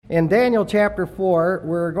In Daniel chapter 4,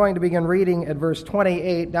 we're going to begin reading at verse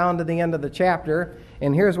 28 down to the end of the chapter.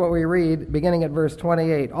 And here's what we read, beginning at verse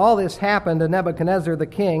 28. All this happened to Nebuchadnezzar the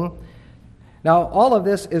king. Now, all of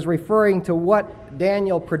this is referring to what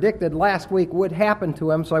Daniel predicted last week would happen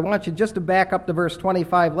to him. So I want you just to back up to verse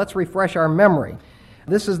 25. Let's refresh our memory.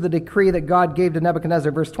 This is the decree that God gave to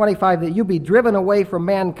Nebuchadnezzar. Verse 25, that you be driven away from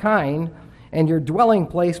mankind, and your dwelling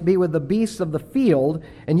place be with the beasts of the field,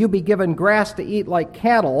 and you be given grass to eat like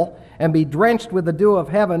cattle, and be drenched with the dew of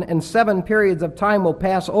heaven, and 7 periods of time will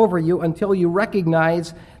pass over you until you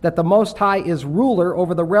recognize that the Most High is ruler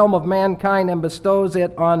over the realm of mankind and bestows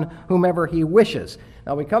it on whomever he wishes.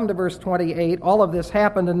 Now we come to verse 28. All of this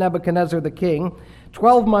happened to Nebuchadnezzar the king.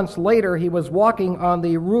 12 months later, he was walking on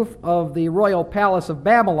the roof of the royal palace of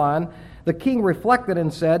Babylon. The king reflected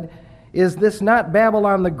and said, "Is this not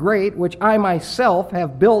Babylon the Great, which I myself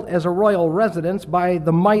have built as a royal residence by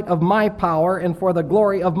the might of my power and for the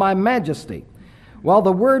glory of my majesty?" While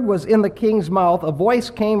the word was in the king's mouth, a voice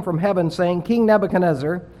came from heaven saying, "King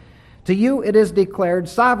Nebuchadnezzar, to you it is declared,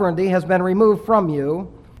 sovereignty has been removed from you,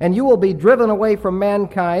 and you will be driven away from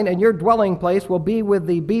mankind, and your dwelling place will be with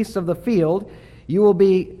the beasts of the field. You will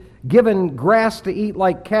be given grass to eat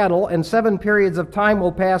like cattle, and 7 periods of time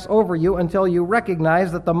will pass over you until you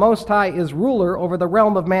recognize that the Most High is ruler over the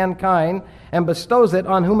realm of mankind and bestows it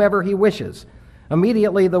on whomever he wishes."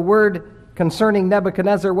 Immediately the word concerning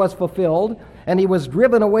Nebuchadnezzar was fulfilled, and he was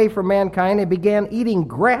driven away from mankind and began eating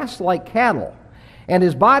grass like cattle. And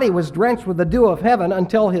his body was drenched with the dew of heaven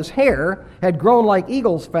until his hair had grown like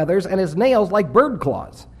eagle's feathers and his nails like bird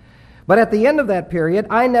claws. But at the end of that period,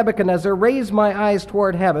 I, Nebuchadnezzar, raised my eyes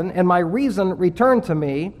toward heaven, and my reason returned to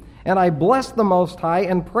me, and I blessed the Most High,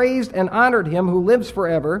 and praised and honored him who lives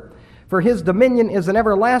forever. For his dominion is an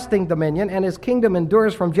everlasting dominion, and his kingdom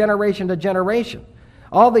endures from generation to generation.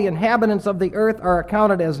 All the inhabitants of the earth are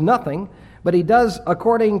accounted as nothing, but he does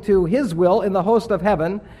according to his will in the host of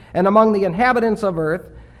heaven, and among the inhabitants of earth,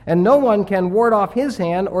 and no one can ward off his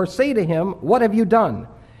hand or say to him, "What have you done?"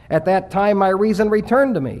 At that time my reason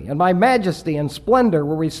returned to me, and my majesty and splendor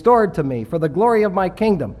were restored to me for the glory of my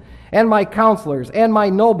kingdom. And my counselors and my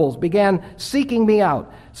nobles began seeking me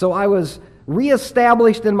out. So I was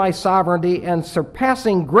reestablished in my sovereignty, and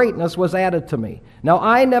surpassing greatness was added to me. Now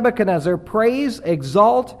I, Nebuchadnezzar, praise,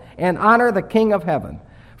 exalt, and honor the King of heaven.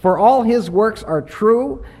 For all his works are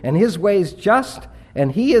true, and his ways just,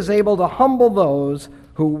 and he is able to humble those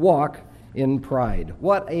who walk in pride.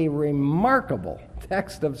 What a remarkable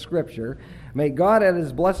text of Scripture. May God add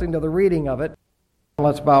his blessing to the reading of it.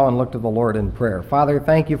 Let's bow and look to the Lord in prayer. Father,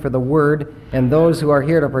 thank you for the word and those who are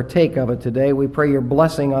here to partake of it today. We pray your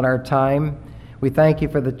blessing on our time. We thank you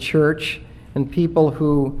for the church and people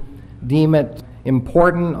who deem it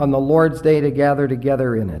important on the Lord's Day to gather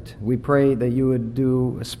together in it. We pray that you would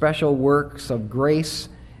do special works of grace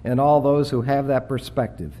in all those who have that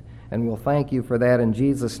perspective. And we'll thank you for that in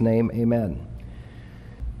Jesus' name. Amen.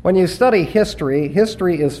 When you study history,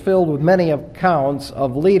 history is filled with many accounts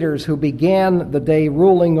of leaders who began the day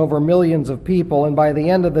ruling over millions of people, and by the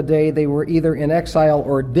end of the day they were either in exile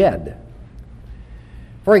or dead.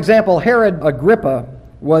 For example, Herod Agrippa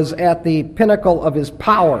was at the pinnacle of his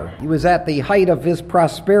power. He was at the height of his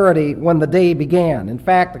prosperity when the day began. In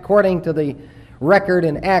fact, according to the record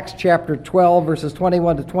in Acts chapter 12, verses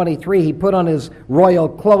 21 to 23, he put on his royal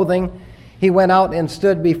clothing. He went out and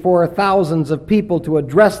stood before thousands of people to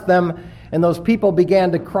address them, and those people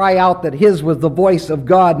began to cry out that his was the voice of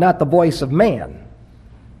God, not the voice of man.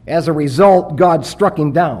 As a result, God struck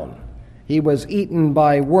him down. He was eaten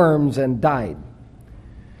by worms and died.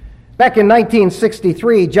 Back in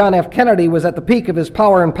 1963, John F. Kennedy was at the peak of his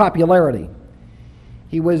power and popularity.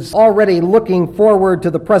 He was already looking forward to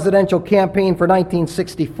the presidential campaign for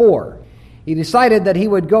 1964. He decided that he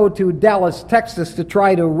would go to Dallas, Texas to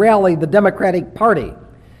try to rally the Democratic Party.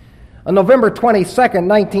 On November 22nd,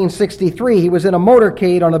 1963, he was in a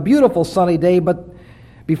motorcade on a beautiful sunny day, but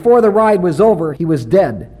before the ride was over, he was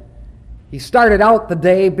dead. He started out the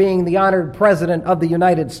day being the honored president of the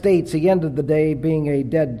United States. He ended the day being a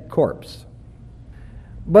dead corpse.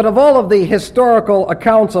 But of all of the historical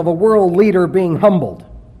accounts of a world leader being humbled,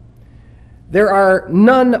 there are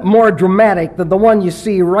none more dramatic than the one you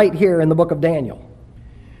see right here in the book of Daniel.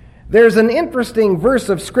 There's an interesting verse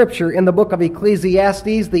of Scripture in the book of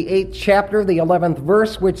Ecclesiastes, the 8th chapter, the 11th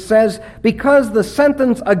verse, which says, "Because the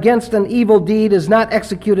sentence against an evil deed is not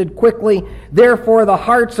executed quickly, therefore the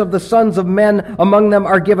hearts of the sons of men among them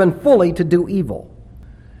are given fully to do evil."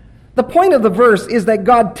 The point of the verse is that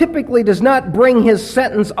God typically does not bring his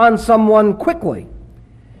sentence on someone quickly.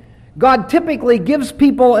 God typically gives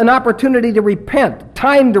people an opportunity to repent,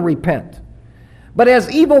 time to repent. But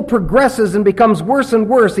as evil progresses and becomes worse and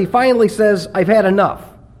worse, he finally says, I've had enough.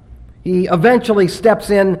 He eventually steps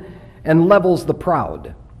in and levels the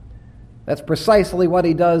proud. That's precisely what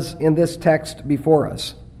he does in this text before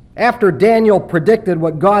us. After Daniel predicted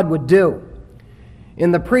what God would do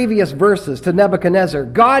in the previous verses to Nebuchadnezzar,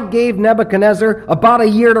 God gave Nebuchadnezzar about a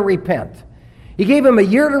year to repent. He gave him a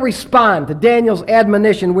year to respond to Daniel's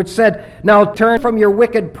admonition, which said, now turn from your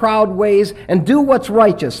wicked, proud ways and do what's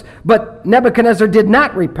righteous. But Nebuchadnezzar did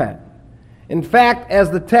not repent. In fact, as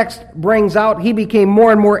the text brings out, he became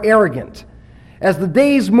more and more arrogant. As the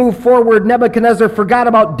days moved forward, Nebuchadnezzar forgot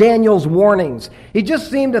about Daniel's warnings. He just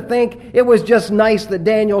seemed to think it was just nice that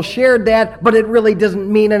Daniel shared that, but it really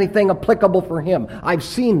doesn't mean anything applicable for him. I've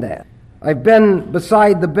seen that. I've been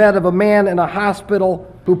beside the bed of a man in a hospital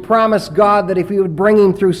who promised God that if he would bring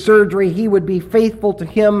him through surgery, he would be faithful to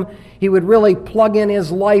him. He would really plug in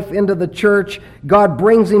his life into the church. God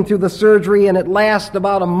brings him through the surgery, and it lasts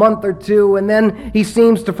about a month or two, and then he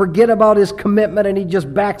seems to forget about his commitment, and he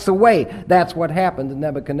just backs away. That's what happened to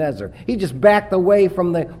Nebuchadnezzar. He just backed away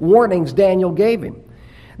from the warnings Daniel gave him.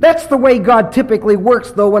 That's the way God typically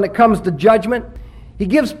works, though, when it comes to judgment. He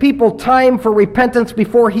gives people time for repentance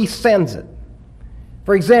before he sends it.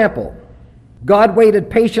 For example, God waited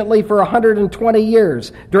patiently for 120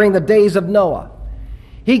 years during the days of Noah.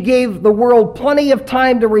 He gave the world plenty of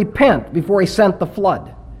time to repent before he sent the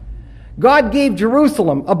flood. God gave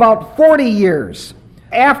Jerusalem about 40 years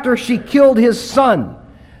after she killed his son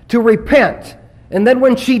to repent. And then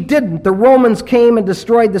when she didn't, the Romans came and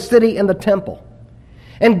destroyed the city and the temple.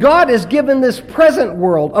 And God has given this present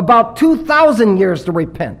world about 2,000 years to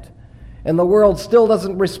repent. And the world still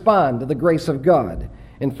doesn't respond to the grace of God.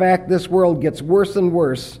 In fact, this world gets worse and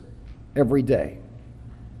worse every day.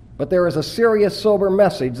 But there is a serious, sober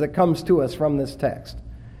message that comes to us from this text.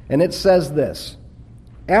 And it says this: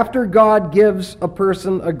 after God gives a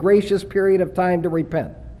person a gracious period of time to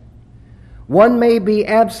repent, one may be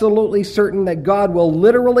absolutely certain that God will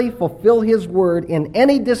literally fulfill his word in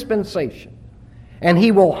any dispensation, and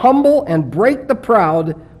he will humble and break the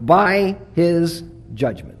proud by his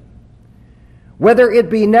judgment. Whether it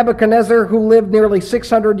be Nebuchadnezzar, who lived nearly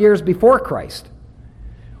 600 years before Christ,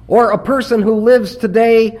 or a person who lives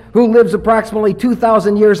today, who lives approximately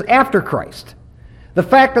 2,000 years after Christ, the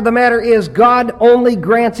fact of the matter is God only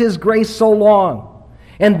grants his grace so long.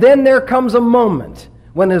 And then there comes a moment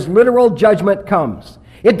when his literal judgment comes.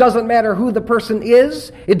 It doesn't matter who the person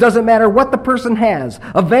is. It doesn't matter what the person has.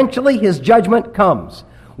 Eventually his judgment comes.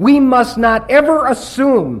 We must not ever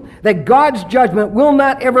assume that God's judgment will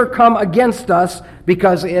not ever come against us,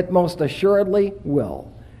 because it most assuredly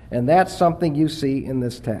will. And that's something you see in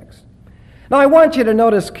this text. Now I want you to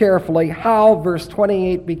notice carefully how verse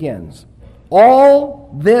 28 begins. All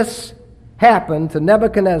this happened to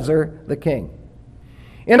Nebuchadnezzar the king.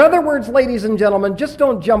 In other words, ladies and gentlemen, just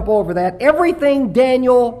don't jump over that. Everything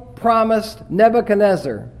Daniel promised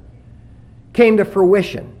Nebuchadnezzar came to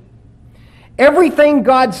fruition. Everything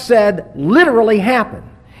God said literally happened.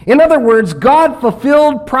 In other words, God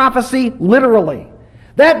fulfilled prophecy literally.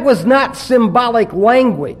 That was not symbolic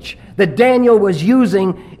language that Daniel was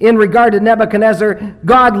using in regard to Nebuchadnezzar.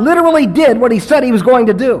 God literally did what he said he was going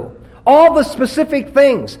to do. All the specific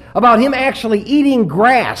things about him actually eating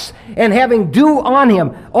grass and having dew on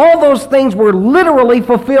him, all those things were literally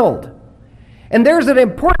fulfilled. And there's an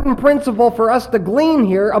important principle for us to glean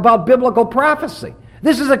here about biblical prophecy.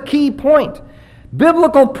 This is a key point.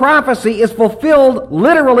 Biblical prophecy is fulfilled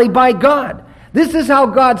literally by God. This is how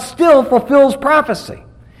God still fulfills prophecy.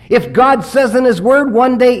 If God says in his word,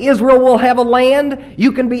 one day Israel will have a land,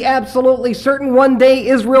 you can be absolutely certain one day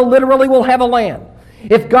Israel literally will have a land.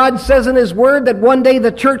 If God says in his word that one day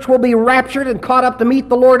the church will be raptured and caught up to meet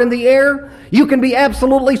the Lord in the air, you can be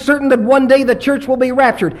absolutely certain that one day the church will be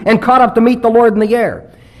raptured and caught up to meet the Lord in the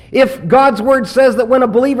air. If God's word says that when a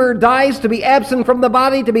believer dies, to be absent from the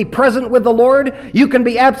body, to be present with the Lord, you can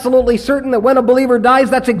be absolutely certain that when a believer dies,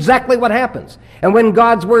 that's exactly what happens. And when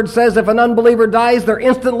God's word says if an unbeliever dies, they're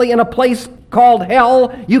instantly in a place called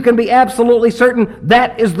hell, you can be absolutely certain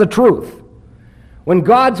that is the truth. When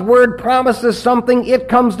God's word promises something, it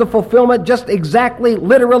comes to fulfillment just exactly,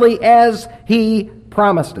 literally as he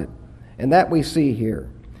promised it. And that we see here.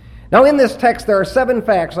 Now in this text, there are 7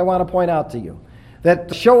 facts I want to point out to you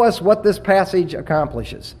that show us what this passage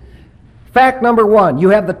accomplishes. Fact number 1, you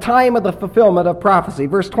have the time of the fulfillment of prophecy.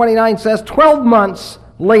 Verse 29 says, 12 months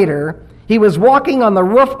later, he was walking on the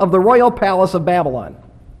roof of the royal palace of Babylon.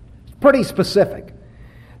 Pretty specific.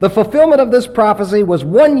 The fulfillment of this prophecy was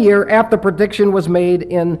 1 year after prediction was made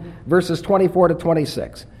in verses 24 to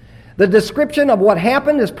 26. The description of what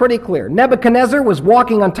happened is pretty clear. Nebuchadnezzar was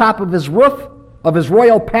walking on top of his roof of his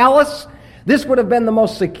royal palace. This would have been the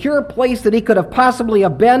most secure place that he could have possibly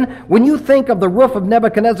have been. When you think of the roof of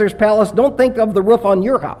Nebuchadnezzar's palace, don't think of the roof on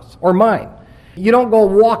your house or mine. You don't go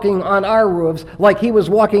walking on our roofs like he was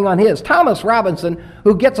walking on his. Thomas Robinson,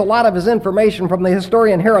 who gets a lot of his information from the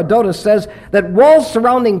historian Herodotus, says that walls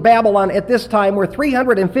surrounding Babylon at this time were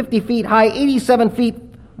 350 feet high, 87 feet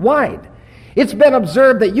wide. It's been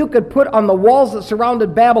observed that you could put on the walls that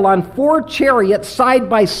surrounded Babylon 4 chariots side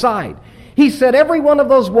by side. He said every one of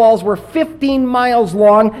those walls were 15 miles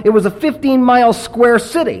long. It was a 15-mile square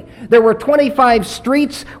city. There were 25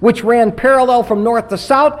 streets which ran parallel from north to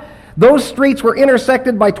south. Those streets were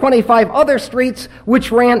intersected by 25 other streets which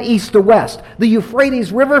ran east to west. The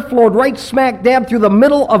Euphrates River flowed right smack dab through the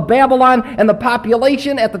middle of Babylon, and the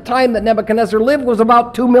population at the time that Nebuchadnezzar lived was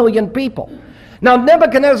about 2 million people. Now,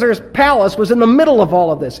 Nebuchadnezzar's palace was in the middle of all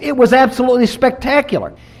of this. It was absolutely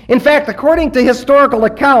spectacular. In fact, according to historical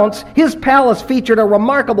accounts, his palace featured a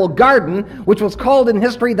remarkable garden, which was called in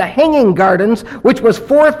history the Hanging Gardens, which was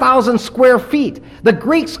 4,000 square feet. The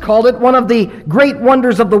Greeks called it one of the great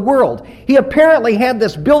wonders of the world. He apparently had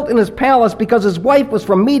this built in his palace because his wife was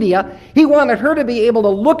from Media. He wanted her to be able to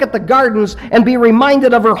look at the gardens and be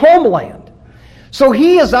reminded of her homeland. So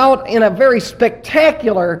he is out in a very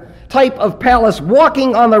spectacular type of palace,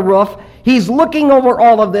 walking on the roof. He's looking over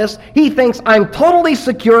all of this. He thinks, I'm totally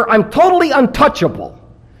secure. I'm totally untouchable.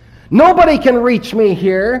 Nobody can reach me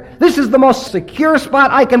here. This is the most secure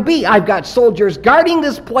spot I can be. I've got soldiers guarding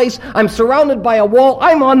this place. I'm surrounded by a wall.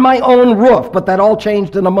 I'm on my own roof. But that all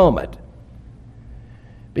changed in a moment.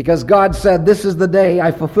 Because God said, this is the day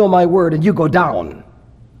I fulfill my word and you go down.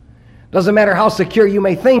 Doesn't matter how secure you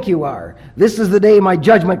may think you are. This is the day my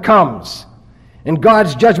judgment comes. And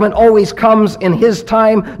God's judgment always comes in his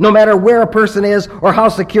time, no matter where a person is or how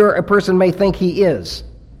secure a person may think he is.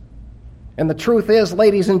 And the truth is,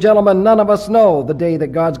 ladies and gentlemen, none of us know the day that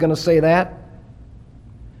God's going to say that.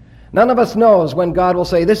 None of us knows when God will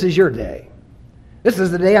say, this is your day. This is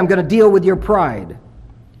the day I'm going to deal with your pride.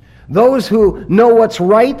 Those who know what's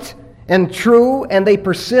right and true, and they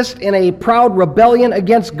persist in a proud rebellion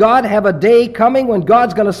against God, have a day coming when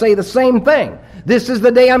God's going to say the same thing. This is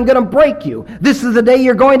the day I'm going to break you. This is the day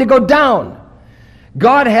you're going to go down.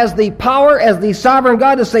 God has the power as the sovereign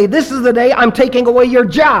God to say, this is the day I'm taking away your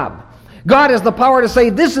job. God has the power to say,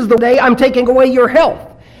 this is the day I'm taking away your health.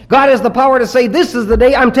 God has the power to say, this is the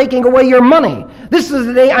day I'm taking away your money. This is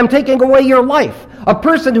the day I'm taking away your life. A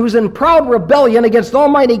person who's in proud rebellion against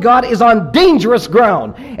Almighty God is on dangerous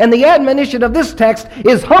ground. And the admonition of this text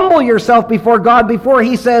is humble yourself before God before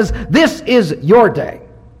he says, this is your day.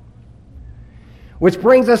 Which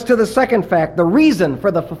brings us to the second fact, the reason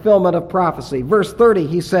for the fulfillment of prophecy. Verse 30,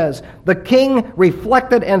 he says, the king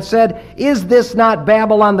reflected and said, is this not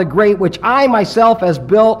Babylon the Great, which I myself has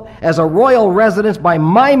built as a royal residence by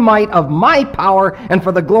my might of my power and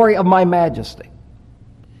for the glory of my majesty?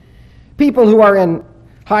 People who are in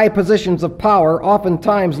high positions of power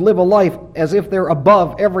oftentimes live a life as if they're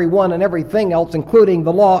above everyone and everything else, including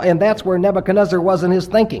the law, and that's where Nebuchadnezzar was in his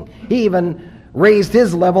thinking. He even raised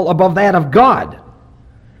his level above that of God.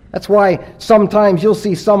 That's why sometimes you'll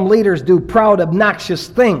see some leaders do proud, obnoxious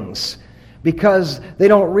things because they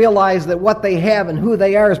don't realize that what they have and who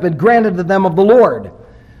they are has been granted to them of the Lord.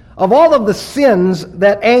 Of all of the sins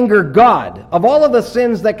that anger God, of all of the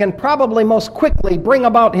sins that can probably most quickly bring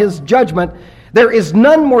about his judgment, there is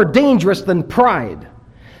none more dangerous than pride.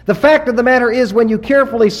 The fact of the matter is, when you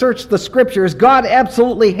carefully search the Scriptures, God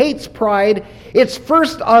absolutely hates pride. It's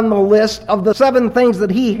first on the list of the 7 things that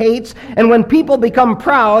he hates, and when people become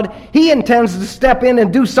proud, he intends to step in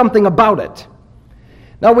and do something about it.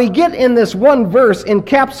 Now we get in this one verse in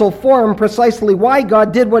capsule form precisely why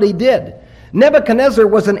God did what he did. Nebuchadnezzar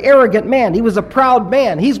was an arrogant man. He was a proud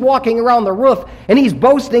man. He's walking around the roof and he's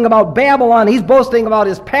boasting about Babylon. He's boasting about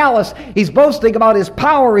his palace. He's boasting about his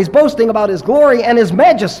power. He's boasting about his glory and his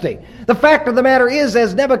majesty. The fact of the matter is,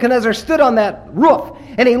 as Nebuchadnezzar stood on that roof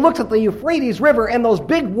and he looks at the Euphrates River and those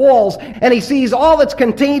big walls and he sees all that's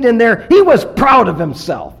contained in there, he was proud of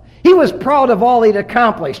himself. He was proud of all he'd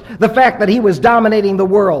accomplished. The fact that he was dominating the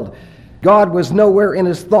world. God was nowhere in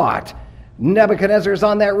his thought. Nebuchadnezzar's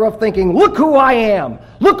on that roof thinking, look who I am.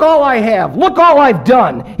 Look all I have. Look all I've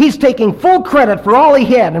done. He's taking full credit for all he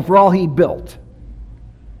had and for all he built.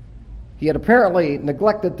 He had apparently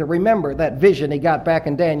neglected to remember that vision he got back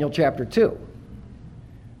in Daniel chapter 2.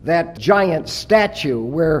 That giant statue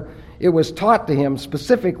where it was taught to him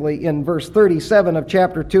specifically in verse 37 of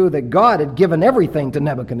chapter 2 that God had given everything to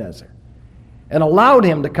Nebuchadnezzar and allowed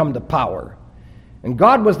him to come to power. And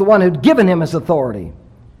God was the one who'd given him his authority.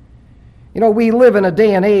 You know, we live in a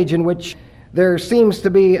day and age in which There seems to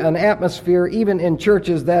be an atmosphere, even in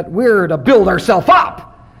churches, that we're to build ourselves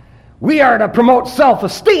up. We are to promote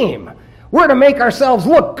self-esteem. We're to make ourselves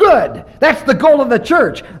look good. That's the goal of the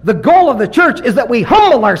church. The goal of the church is that we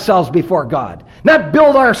humble ourselves before God, not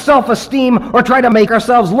build our self-esteem or try to make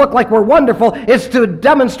ourselves look like we're wonderful. It's to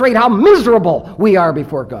demonstrate how miserable we are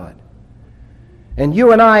before God. And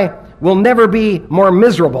you and I will never be more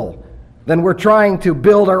miserable than we're trying to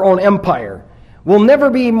build our own empire. We'll never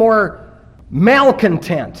be more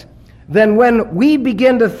malcontent than when we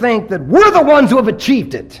begin to think that we're the ones who have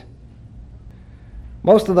achieved it.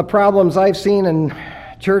 Most of the problems I've seen in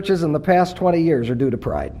churches in the past 20 years are due to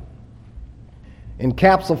pride. In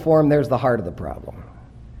capsule form, there's the heart of the problem.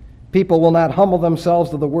 People will not humble themselves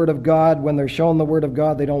to the Word of God. When they're shown the Word of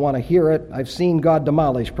God, they don't want to hear it. I've seen God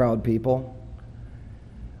demolish proud people.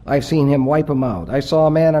 I've seen Him wipe them out. I saw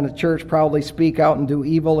a man in a church proudly speak out and do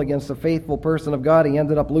evil against a faithful person of God. He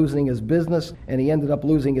ended up losing his business, and he ended up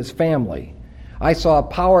losing his family. I saw a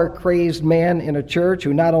power-crazed man in a church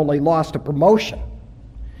who not only lost a promotion,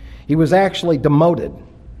 he was actually demoted.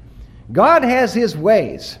 God has His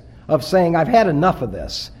ways of saying, I've had enough of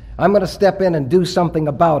this. I'm going to step in and do something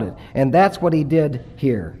about it. And that's what He did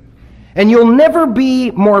here. And you'll never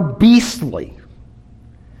be more beastly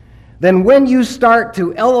than when you start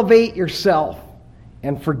to elevate yourself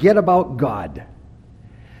and forget about God.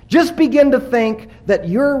 Just begin to think that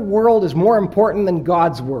your world is more important than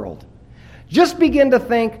God's world. Just begin to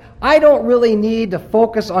think, I don't really need to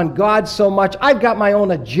focus on God so much. I've got my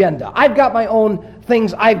own agenda. I've got my own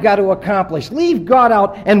things I've got to accomplish. Leave God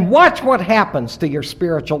out and watch what happens to your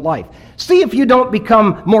spiritual life. See if you don't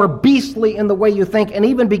become more beastly in the way you think and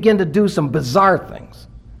even begin to do some bizarre things.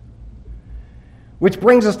 Which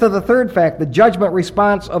brings us to the third fact, the judgment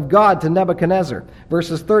response of God to Nebuchadnezzar,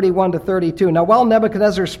 verses 31 to 32. Now, while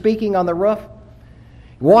Nebuchadnezzar is speaking on the roof,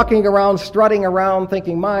 walking around, strutting around,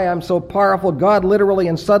 thinking, my, I'm so powerful, God literally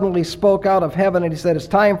and suddenly spoke out of heaven and He said, it's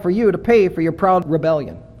time for you to pay for your proud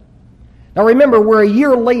rebellion. Now remember, we're a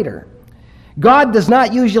year later. God does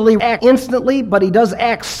not usually act instantly, but He does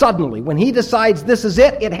act suddenly. When He decides this is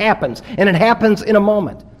it, it happens, and it happens in a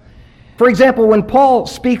moment. For example, when Paul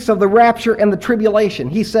speaks of the rapture and the tribulation,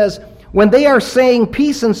 he says, when they are saying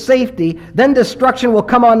peace and safety, then destruction will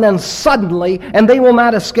come on them suddenly, and they will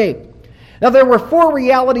not escape. Now, there were four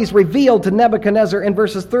realities revealed to Nebuchadnezzar in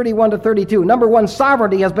verses 31 to 32. Number one,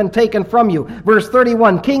 sovereignty has been taken from you. Verse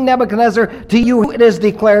 31, King Nebuchadnezzar, to you it is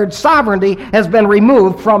declared, sovereignty has been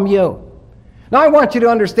removed from you. Now, I want you to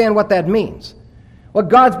understand what that means. What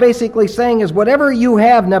God's basically saying is, whatever you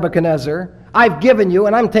have, Nebuchadnezzar, I've given you,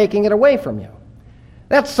 and I'm taking it away from you.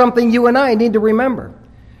 That's something you and I need to remember.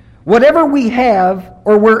 Whatever we have,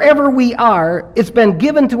 or wherever we are, it's been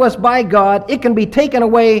given to us by God. It can be taken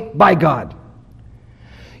away by God.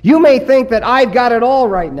 You may think that I've got it all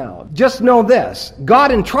right now. Just know this.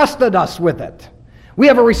 God entrusted us with it. We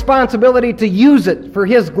have a responsibility to use it for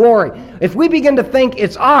His glory. If we begin to think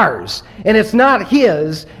it's ours, and it's not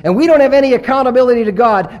His, and we don't have any accountability to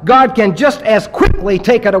God, God can just as quickly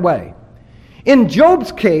take it away. In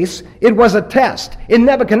Job's case, it was a test. In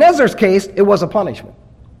Nebuchadnezzar's case, it was a punishment.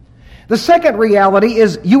 The second reality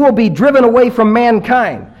is you will be driven away from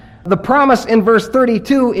mankind. The promise in verse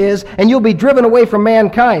 32 is, and you'll be driven away from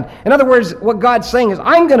mankind. In other words, what God's saying is,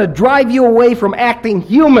 I'm going to drive you away from acting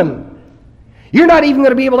human. You're not even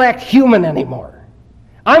going to be able to act human anymore.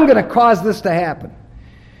 I'm going to cause this to happen.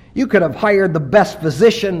 You could have hired the best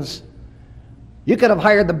physicians. You could have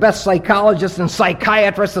hired the best psychologists and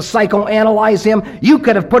psychiatrists to psychoanalyze him. You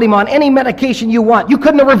could have put him on any medication you want. You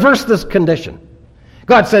couldn't have reversed this condition.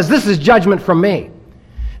 God says, this is judgment from me.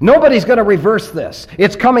 Nobody's going to reverse this.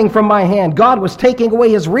 It's coming from my hand. God was taking away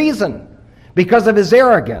his reason because of his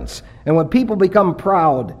arrogance. And when people become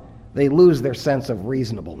proud, they lose their sense of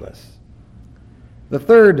reasonableness. The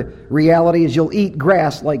third reality is you'll eat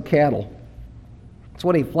grass like cattle. That's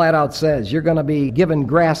what he flat out says. You're going to be given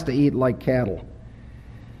grass to eat like cattle.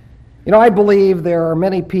 You know, I believe there are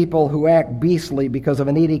many people who act beastly because of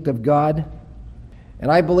an edict of God.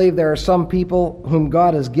 And I believe there are some people whom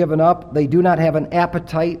God has given up. They do not have an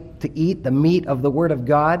appetite to eat the meat of the Word of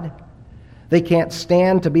God. They can't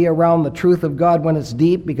stand to be around the truth of God when it's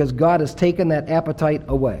deep because God has taken that appetite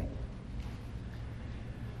away.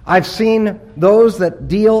 I've seen those that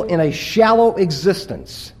deal in a shallow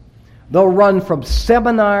existence. They'll run from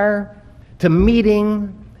seminar to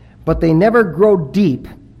meeting, but they never grow deep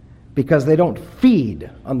because they don't feed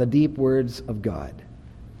on the deep words of God.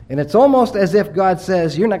 And it's almost as if God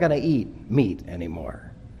says, you're not going to eat meat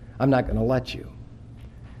anymore. I'm not going to let you.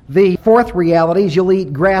 The fourth reality is you'll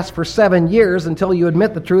eat grass for 7 years until you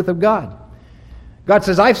admit the truth of God. God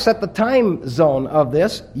says, I've set the time zone of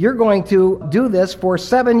this. You're going to do this for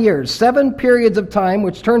 7 years, 7 periods of time,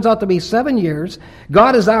 which turns out to be 7 years.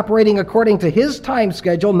 God is operating according to his time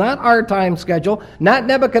schedule, not our time schedule, not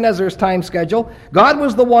Nebuchadnezzar's time schedule. God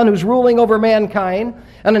was the one who's ruling over mankind.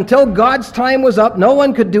 And until God's time was up, no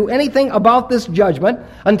one could do anything about this judgment.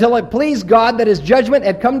 Until it pleased God that his judgment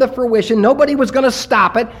had come to fruition, nobody was going to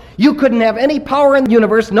stop it. You couldn't have any power in the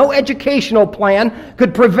universe. No educational plan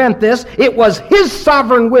could prevent this. It was his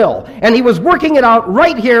sovereign will, and he was working it out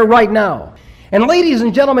right here, right now. And ladies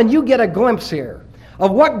and gentlemen, you get a glimpse here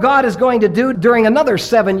of what God is going to do during another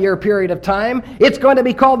 7-year period of time. It's going to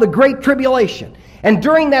be called the Great Tribulation. And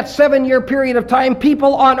during that 7-year period of time,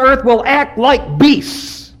 people on earth will act like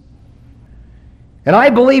beasts. And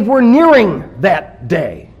I believe we're nearing that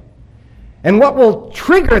day. And what will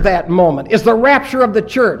trigger that moment is the rapture of the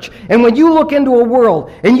church. And when you look into a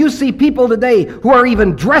world and you see people today who are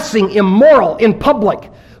even dressing immoral in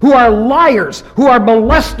public, who are liars, who are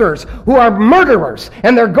molesters, who are murderers,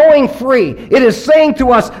 and they're going free, it is saying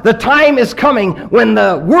to us the time is coming when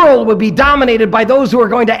the world will be dominated by those who are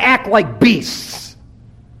going to act like beasts.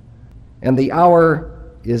 And the hour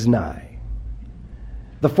is nigh.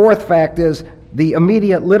 The fourth fact is the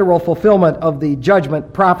immediate literal fulfillment of the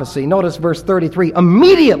judgment prophecy. Notice verse 33.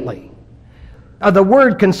 Immediately, the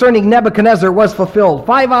word concerning Nebuchadnezzar was fulfilled.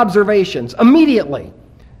 5 observations. Immediately.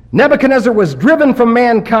 Nebuchadnezzar was driven from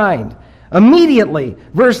mankind. Immediately,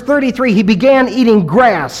 verse 33, he began eating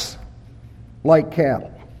grass like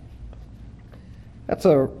cattle. That's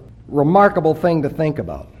a remarkable thing to think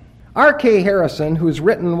about. R.K. Harrison, who's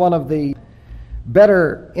written one of the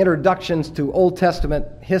better introductions to Old Testament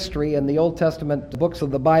history and the Old Testament books of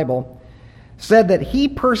the Bible, said that he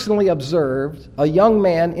personally observed a young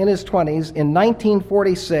man in his 20s in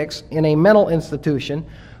 1946 in a mental institution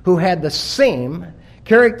who had the same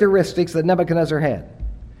characteristics that Nebuchadnezzar had.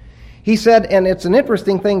 He said, and it's an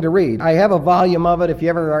interesting thing to read. I have a volume of it. If you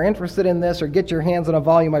ever are interested in this or get your hands on a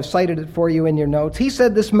volume, I've cited it for you in your notes. He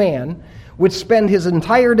said this man would spend his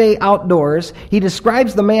entire day outdoors. He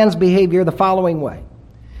describes the man's behavior the following way.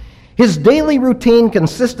 His daily routine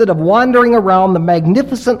consisted of wandering around the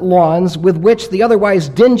magnificent lawns with which the otherwise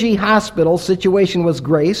dingy hospital situation was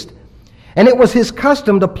graced, and it was his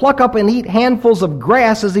custom to pluck up and eat handfuls of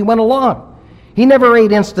grass as he went along. He never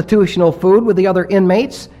ate institutional food with the other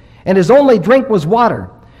inmates, and his only drink was water.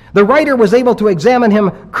 The writer was able to examine him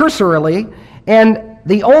cursorily, and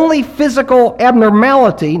the only physical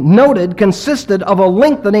abnormality noted consisted of a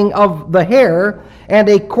lengthening of the hair and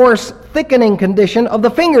a coarse thickening condition of the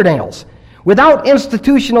fingernails. Without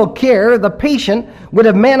institutional care, the patient would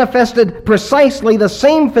have manifested precisely the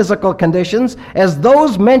same physical conditions as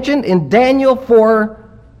those mentioned in Daniel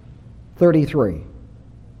 4:33.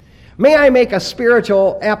 May I make a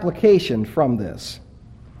spiritual application from this?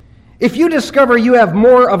 If you discover you have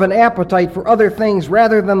more of an appetite for other things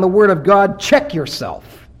rather than the Word of God, check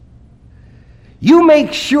yourself. You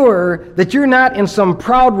make sure that you're not in some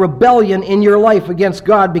proud rebellion in your life against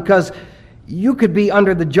God, because you could be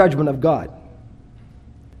under the judgment of God.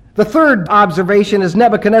 The third observation is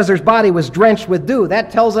Nebuchadnezzar's body was drenched with dew. That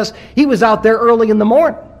tells us he was out there early in the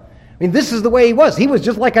morning. I mean, this is the way he was. He was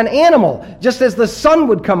just like an animal, just as the sun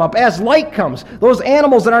would come up, as light comes. Those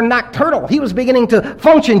animals that are nocturnal, he was beginning to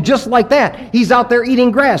function just like that. He's out there eating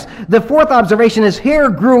grass. The fourth observation, his hair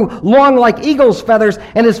grew long like eagle's feathers.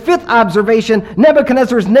 And his fifth observation,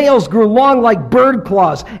 Nebuchadnezzar's nails grew long like bird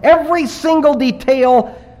claws. Every single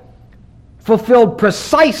detail fulfilled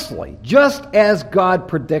precisely, just as God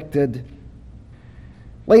predicted.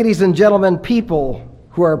 Ladies and gentlemen, people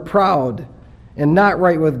who are proud and not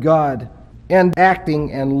right with God, and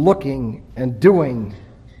acting and looking and doing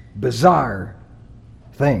bizarre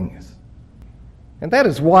things. And that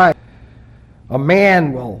is why a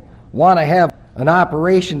man will want to have an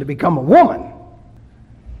operation to become a woman,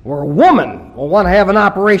 or a woman will want to have an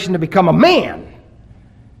operation to become a man.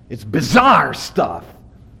 It's bizarre stuff.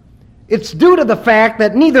 It's due to the fact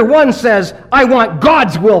that neither one says, I want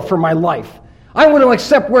God's will for my life. I want to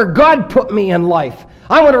accept where God put me in life.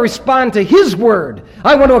 I want to respond to His Word.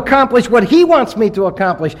 I want to accomplish what He wants me to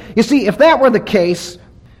accomplish. You see, if that were the case,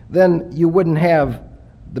 then you wouldn't have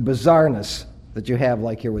the bizarreness that you have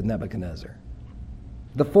like here with Nebuchadnezzar.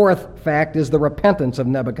 The fourth fact is the repentance of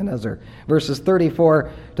Nebuchadnezzar, verses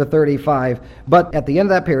 34 to 35. But at the end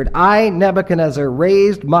of that period, I, Nebuchadnezzar,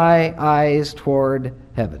 raised my eyes toward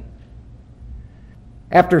heaven.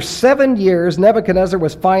 After 7 years, Nebuchadnezzar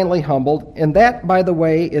was finally humbled, and that, by the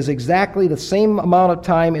way, is exactly the same amount of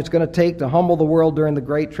time it's going to take to humble the world during the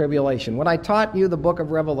Great Tribulation. When I taught you the book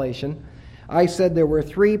of Revelation, I said there were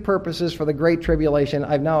 3 purposes for the Great Tribulation.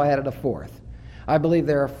 I've now added a 4th. I believe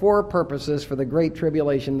there are 4 purposes for the Great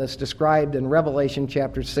Tribulation that's described in Revelation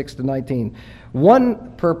chapters 6 to 19.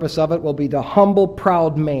 One purpose of it will be to humble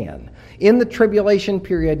proud man. In the tribulation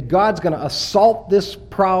period, God's going to assault this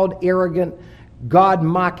proud, arrogant,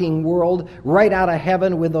 God-mocking world right out of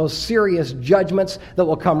heaven with those serious judgments that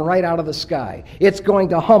will come right out of the sky. It's going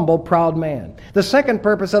to humble proud man. The second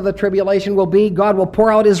purpose of the tribulation will be God will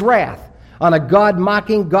pour out his wrath on a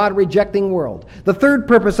God-mocking, God-rejecting world. The third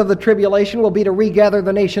purpose of the tribulation will be to regather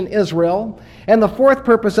the nation Israel. And the fourth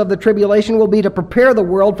purpose of the tribulation will be to prepare the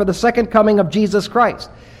world for the second coming of Jesus Christ.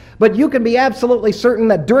 But you can be absolutely certain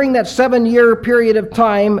that during that 7-year period of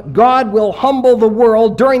time, God will humble the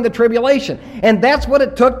world during the tribulation. And that's what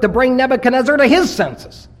it took to bring Nebuchadnezzar to his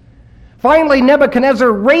senses. Finally,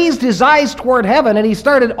 Nebuchadnezzar raised his eyes toward heaven and he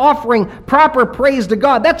started offering proper praise to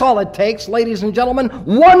God. That's all it takes, ladies and gentlemen.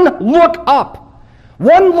 One look up.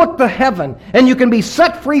 One look to heaven, and you can be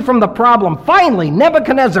set free from the problem. Finally,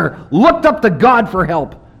 Nebuchadnezzar looked up to God for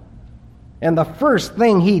help. And the first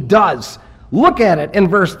thing he does, look at it in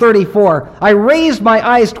verse 34. I raised my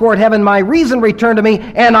eyes toward heaven, my reason returned to me,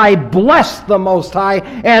 and I blessed the Most High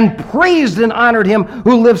and praised and honored him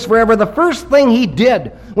who lives forever. The first thing he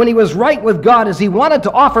did when he was right with God is he wanted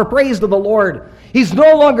to offer praise to the Lord. He's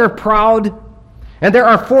no longer proud. And there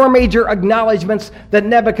are 4 major acknowledgments that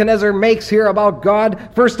Nebuchadnezzar makes here about God.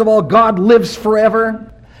 First of all, God lives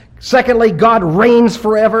forever. Secondly, God reigns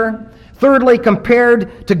forever. Thirdly,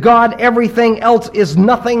 compared to God, everything else is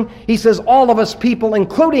nothing. He says all of us people,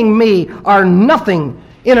 including me, are nothing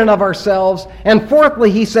in and of ourselves. And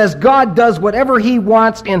fourthly, he says God does whatever he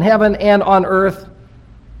wants in heaven and on earth.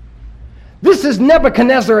 This is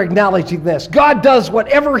Nebuchadnezzar acknowledging this. God does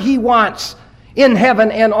whatever he wants in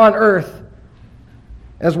heaven and on earth.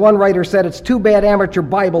 As one writer said, it's too bad amateur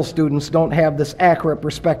Bible students don't have this accurate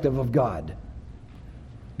perspective of God.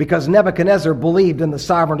 Because Nebuchadnezzar believed in the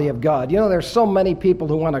sovereignty of God. You know, there's so many people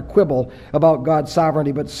who want to quibble about God's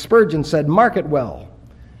sovereignty, but Spurgeon said, mark it well.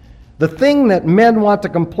 The thing that men want to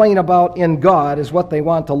complain about in God is what they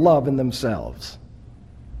want to love in themselves.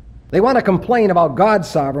 They want to complain about God's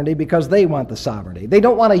sovereignty because they want the sovereignty. They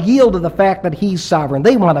don't want to yield to the fact that he's sovereign.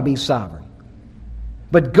 They want to be sovereign.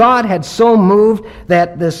 But God had so moved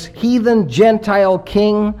that this heathen Gentile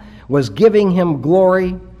king was giving him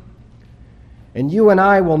glory. And you and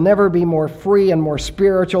I will never be more free and more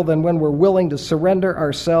spiritual than when we're willing to surrender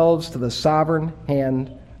ourselves to the sovereign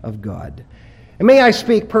hand of God. And may I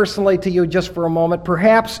speak personally to you just for a moment.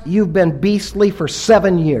 Perhaps you've been beastly for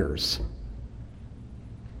 7 years.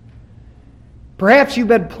 Perhaps you've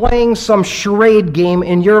been playing some charade game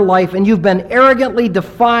in your life and you've been arrogantly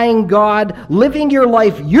defying God, living your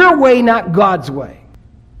life your way, not God's way.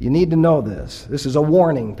 You need to know this. This is a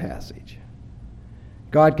warning passage.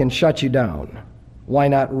 God can shut you down. Why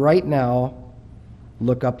not right now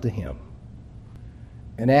look up to him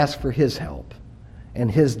and ask for his help and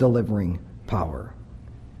his delivering power?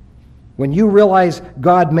 When you realize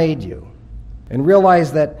God made you and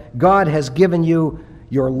realize that God has given you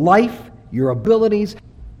your life, your abilities,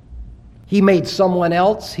 he made someone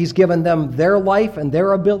else. He's given them their life and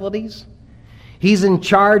their abilities. He's in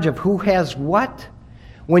charge of who has what.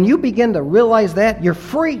 When you begin to realize that, you're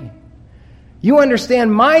free. You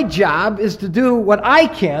understand my job is to do what I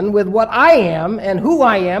can with what I am and who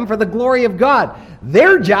I am for the glory of God.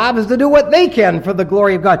 Their job is to do what they can for the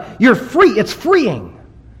glory of God. You're free. It's freeing.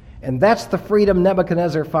 And that's the freedom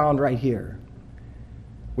Nebuchadnezzar found right here.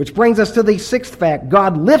 Which brings us to the sixth fact.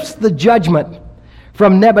 God lifts the judgment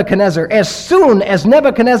from Nebuchadnezzar. As soon as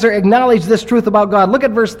Nebuchadnezzar acknowledged this truth about God, look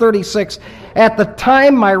at verse 36. At the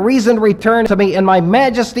time my reason returned to me, and my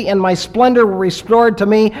majesty and my splendor were restored to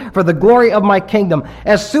me for the glory of my kingdom.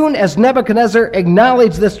 As soon as Nebuchadnezzar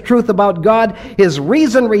acknowledged this truth about God, his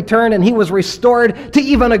reason returned and he was restored to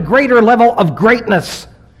even a greater level of greatness.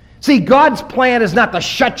 See, God's plan is not to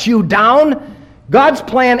shut you down. God's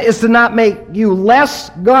plan is to not make you less.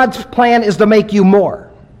 God's plan is to make you more.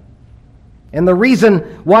 And the reason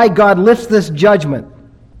why God lifts this judgment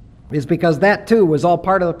is because that too was all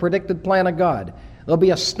part of the predicted plan of God. There'll be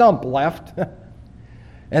a stump left,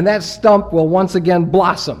 and that stump will once again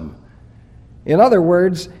blossom. In other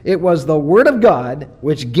words, it was the Word of God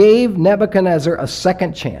which gave Nebuchadnezzar a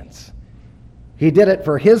second chance. He did it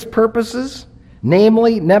for his purposes.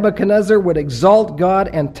 Namely, Nebuchadnezzar would exalt God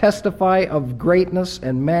and testify of greatness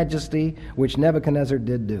and majesty, which Nebuchadnezzar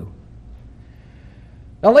did do.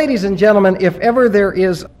 Now, ladies and gentlemen, if ever there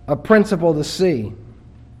is a principle to see,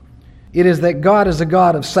 it is that God is a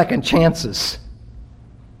God of second chances.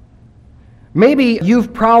 Maybe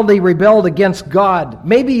you've proudly rebelled against God.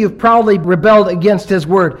 Maybe you've proudly rebelled against his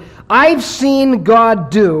word. I've seen God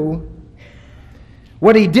do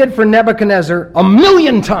what he did for Nebuchadnezzar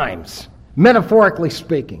 1,000,000 times, metaphorically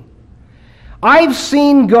speaking. I've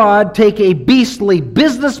seen God take a beastly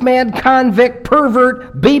businessman, convict,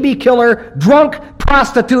 pervert, baby killer, drunk,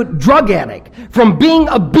 prostitute, drug addict from being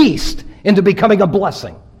a beast into becoming a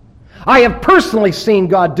blessing. I have personally seen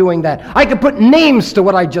God doing that. I can put names to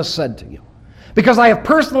what I just said to you because I have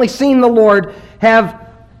personally seen the Lord have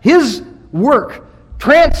his work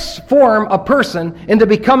transform a person into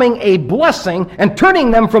becoming a blessing and turning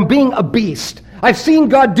them from being a beast. I've seen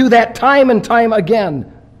God do that time and time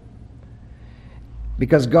again.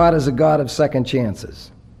 Because God is a God of second chances.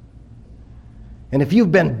 And if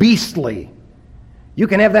you've been beastly, you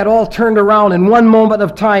can have that all turned around in one moment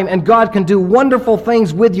of time, and God can do wonderful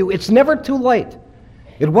things with you. It's never too late.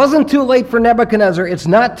 It wasn't too late for Nebuchadnezzar. It's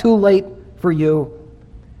not too late for you.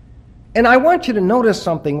 And I want you to notice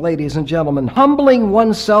something, ladies and gentlemen. Humbling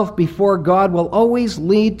oneself before God will always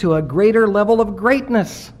lead to a greater level of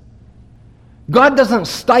greatness. God doesn't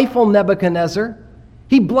stifle Nebuchadnezzar.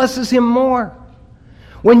 He blesses him more.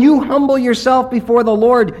 When you humble yourself before the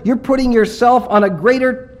Lord, you're putting yourself on a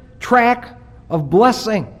greater track of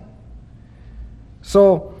blessing.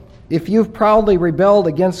 So, if you've proudly rebelled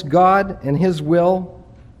against God and his will,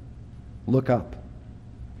 look up.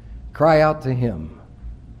 Cry out to him.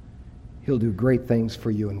 He'll do great things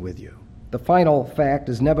for you and with you. The final fact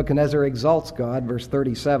is Nebuchadnezzar exalts God, verse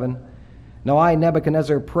 37. Now I,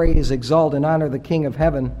 Nebuchadnezzar, praise, exalt, and honor the King of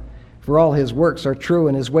heaven, for all his works are true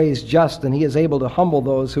and his ways just, and he is able to humble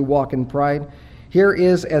those who walk in pride. Here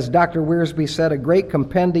is, as Dr. Wiersbe said, a great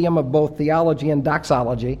compendium of both theology and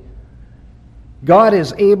doxology. God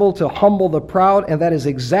is able to humble the proud, and that is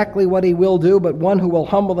exactly what he will do, but one who will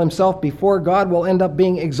humble himself before God will end up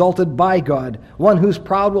being exalted by God. One who's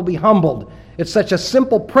proud will be humbled. It's such a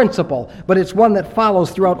simple principle, but it's one that follows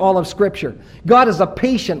throughout all of Scripture. God is a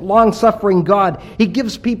patient, long-suffering God. He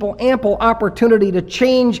gives people ample opportunity to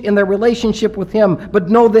change in their relationship with him. But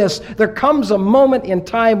know this, there comes a moment in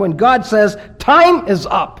time when God says, time is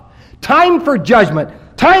up. Time for judgment.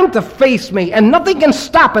 Time to face me, and nothing can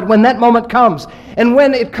stop it when that moment comes. And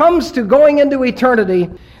when it comes to going into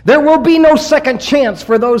eternity, there will be no second chance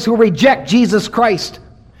for those who reject Jesus Christ.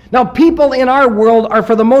 Now, people in our world are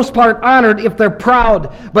for the most part honored if they're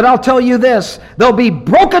proud, but I'll tell you this, they'll be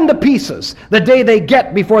broken to pieces the day they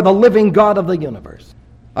get before the living God of the universe.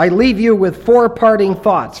 I leave you with 4 parting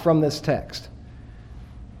thoughts from this text.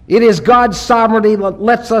 It is God's sovereignty that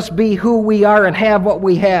lets us be who we are and have what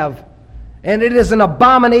we have. And it is an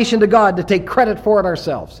abomination to God to take credit for it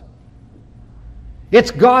ourselves. It's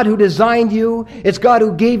God who designed you. It's God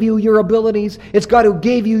who gave you your abilities. It's God who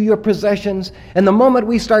gave you your possessions. And the moment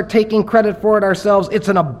we start taking credit for it ourselves, it's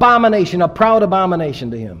an abomination, a proud abomination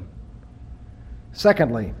to him.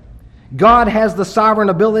 Secondly, God has the sovereign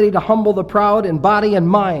ability to humble the proud in body and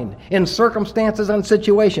mind, in circumstances and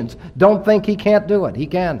situations. Don't think he can't do it. He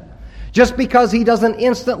can. Just because he doesn't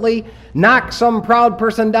instantly knock some proud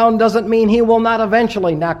person down doesn't mean he will not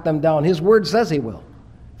eventually knock them down. His word says he will.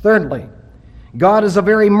 Thirdly, God is a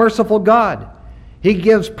very merciful God. He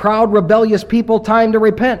gives proud, rebellious people time to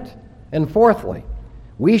repent. And fourthly,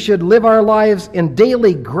 we should live our lives in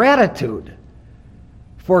daily gratitude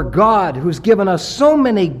for God who's given us so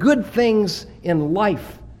many good things in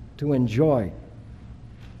life to enjoy.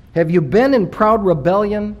 Have you been in proud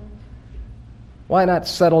rebellion? Why not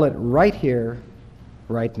settle it right here,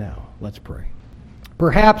 right now? Let's pray.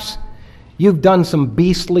 Perhaps you've done some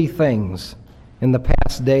beastly things in the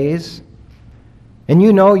past days, and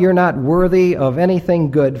you know you're not worthy of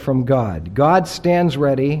anything good from God. God stands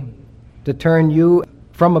ready to turn you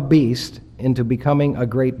from a beast into becoming a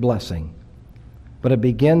great blessing. But it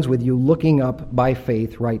begins with you looking up by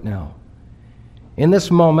faith right now. In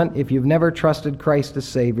this moment, if you've never trusted Christ as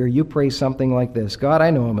Savior, you pray something like this: God,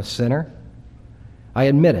 I know I'm a sinner. I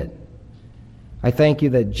admit it. I thank you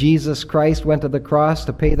that Jesus Christ went to the cross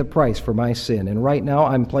to pay the price for my sin, and right now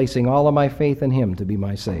I'm placing all of my faith in him to be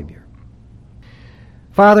my Savior.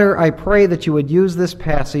 Father, I pray that you would use this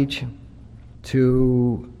passage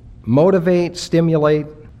to motivate, stimulate,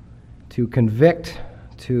 to convict,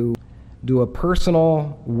 to do a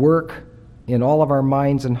personal work in all of our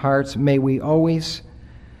minds and hearts. May we always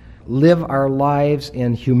live our lives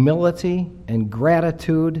in humility and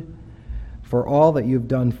gratitude for all that you've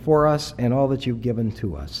done for us and all that you've given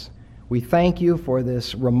to us. We thank you for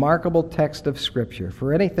this remarkable text of Scripture.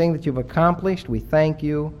 For anything that you've accomplished, we thank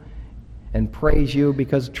you and praise you,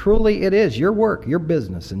 because truly it is your work, your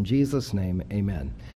business. In Jesus' name, amen.